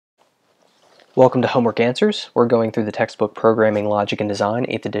Welcome to Homework Answers. We're going through the textbook Programming, Logic, and Design,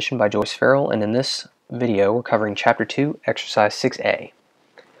 8th edition by Joyce Farrell, and in this video we're covering Chapter 2, Exercise 6A.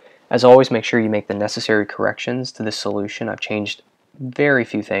 As always, make sure you make the necessary corrections to this solution. I've changed very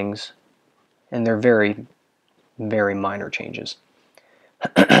few things, and they're very, very minor changes.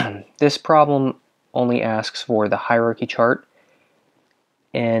 This problem only asks for the hierarchy chart,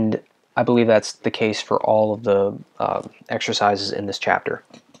 and I believe that's the case for all of the exercises in this chapter.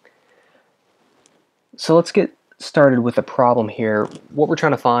 So let's get started with the problem here. What we're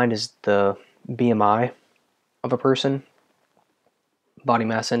trying to find is the BMI of a person, body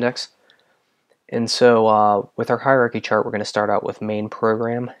mass index. And so with our hierarchy chart, we're going to start out with main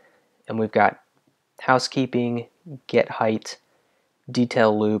program, and we've got housekeeping, get height,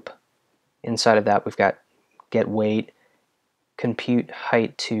 detail loop. Inside of that, we've got get weight, compute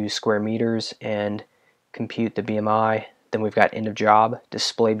height to square meters, and compute the BMI. Then we've got end of job,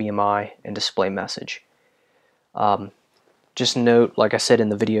 display BMI, and display message. Just note, like I said in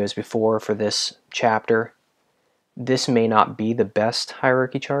the videos before for this chapter, this may not be the best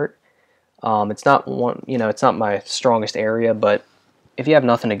hierarchy chart. It's not one, it's not my strongest area, but if you have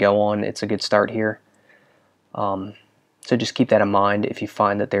nothing to go on, it's a good start here. So just keep that in mind. If you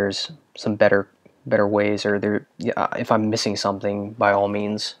find that there's some better ways, or if I'm missing something, by all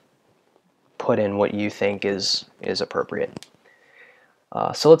means, put in what you think is appropriate.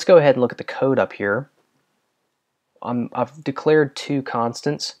 So let's go ahead and look at the code up here. I've declared two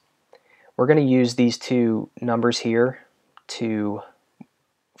constants. We're going to use these two numbers here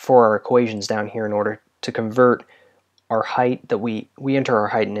for our equations down here in order to convert our height. That we enter our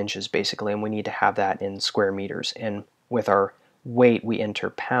height in inches basically, and we need to have that in square meters. And with our weight we enter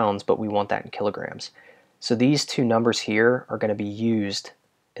pounds, but we want that in kilograms. So these two numbers here are going to be used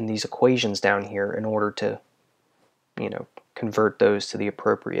in these equations down here in order to convert those to the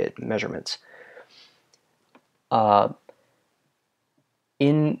appropriate measurements.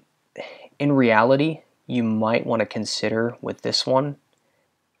 In reality, you might want to consider with this one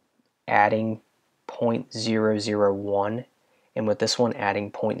adding 0.001, and with this one adding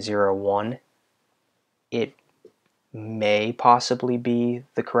 0.01. It may possibly be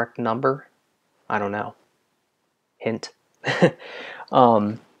the correct number. I don't know. Hint.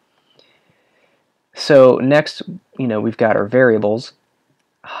 So next, we've got our variables,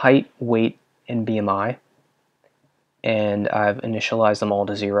 height, weight, and BMI, and I've initialized them all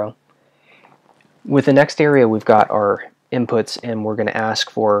to 0. With the next area, we've got our inputs, and we're going to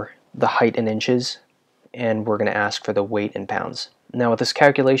ask for the height in inches, and we're going to ask for the weight in pounds. Now with this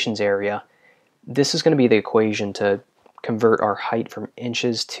calculations area, this is going to be the equation to convert our height from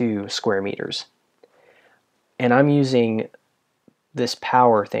inches to square meters. And I'm using this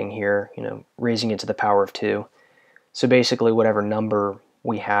power thing here, raising it to the power of 2. So basically whatever number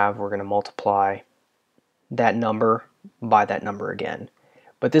we have, we're going to multiply that number by that number again.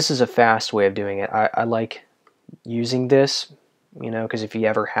 But this is a fast way of doing it. I like using this, because if you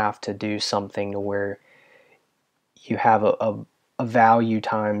ever have to do something to where you have a value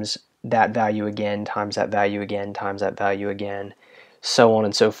times that value again, times that value again, times that value again, so on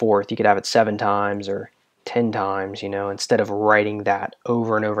and so forth. You could have it 7 times or 10 times, instead of writing that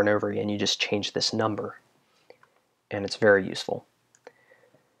over and over and over again, you just change this number. And it's very useful.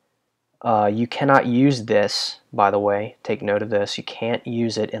 You cannot use this, by the way, take note of this, you can't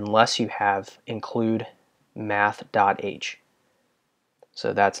use it unless you have include math.h.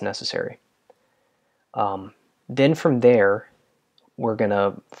 So that's necessary. Then from there, we're going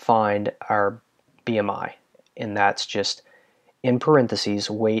to find our BMI, and that's just in parentheses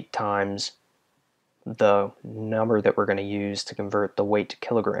weight times the number that we're going to use to convert the weight to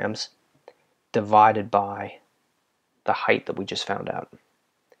kilograms divided by the height that we just found out.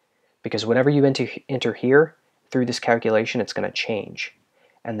 Because whatever you enter here through this calculation, it's going to change,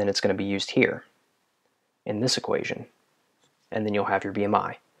 and then it's going to be used here in this equation, and then you'll have your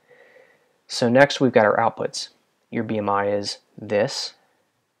BMI. So next we've got our outputs. Your BMI is this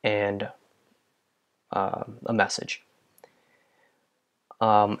and a message.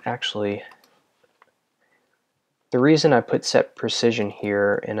 Actually, the reason I put set precision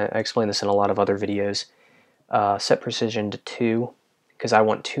here, and I explain this in a lot of other videos, set precision to 2, because I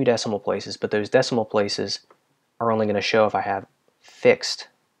want 2 decimal places, but those decimal places are only going to show if I have fixed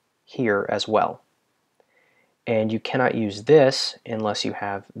here as well. And you cannot use this unless you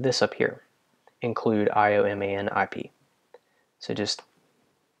have this up here, include IOMAN-IP. So just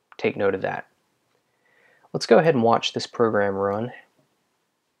take note of that. Let's go ahead and watch this program run.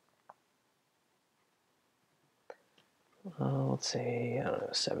 Let's see, I don't know,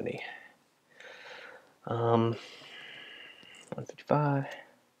 70. 155.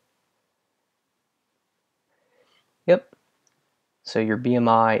 Yep. So your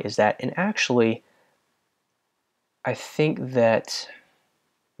BMI is that. And actually, I think that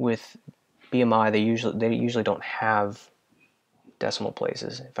with BMI, they usually don't have decimal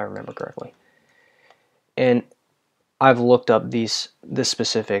places, if I remember correctly. And I've looked up this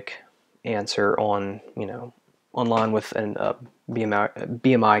specific answer on online with an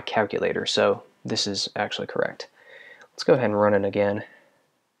BMI calculator, so this is actually correct. Let's go ahead and run it again,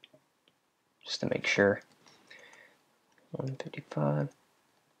 just to make sure. 155.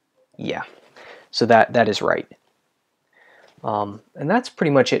 Yeah, so that is right. And that's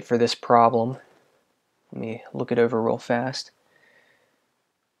pretty much it for this problem. Let me look it over real fast.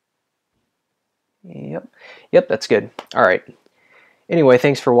 Yep, that's good. All right. Anyway,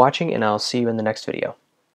 thanks for watching, and I'll see you in the next video.